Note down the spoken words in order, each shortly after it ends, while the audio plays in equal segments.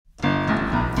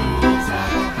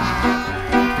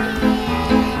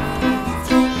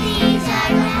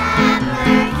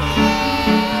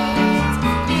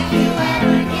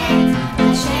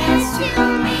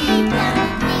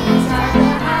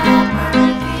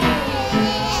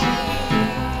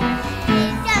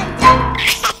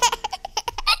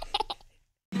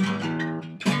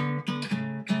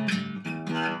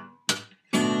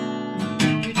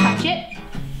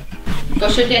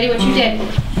show Daddy what you did.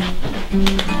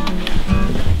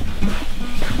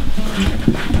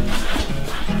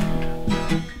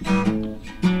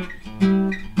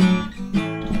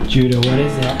 Judah, what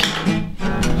is that?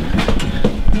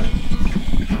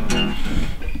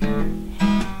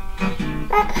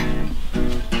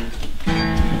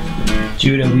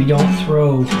 Judah, we don't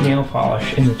throw nail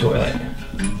polish in the toilet.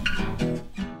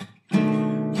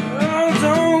 Oh,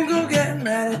 don't go getting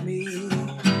mad at me.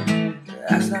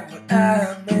 That's not what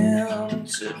I meant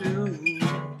to do.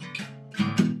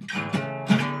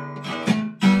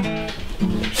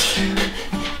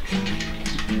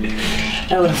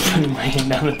 I love putting my hand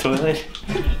down the toilet.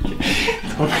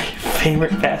 It's one of my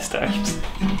favorite pastimes.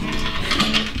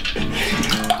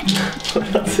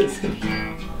 What else is in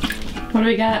here? What do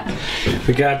we got?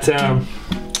 We got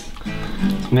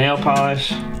nail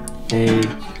polish, a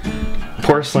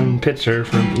porcelain pitcher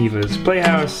from Eva's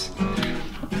Playhouse,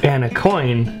 and a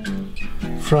coin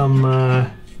from,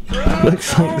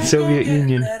 looks like the Soviet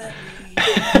Union.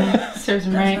 Serves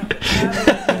him right.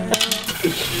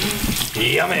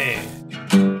 Yummy!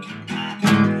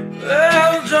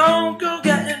 Well, don't go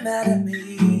getting mad at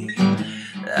me.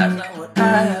 That's not what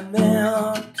I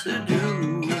meant to do.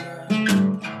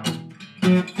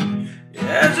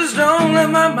 Yeah, just don't let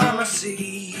my mama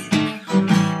see.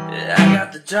 I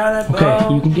got the Johnny Ball.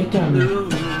 Okay, you can get down there.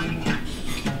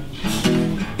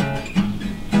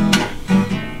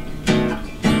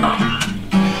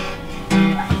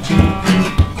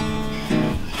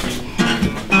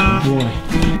 Boy,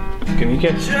 can you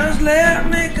get? Just let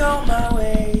me go my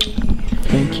way.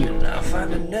 Thank you. And I'll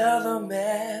find another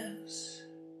mess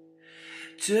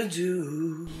to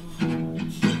do.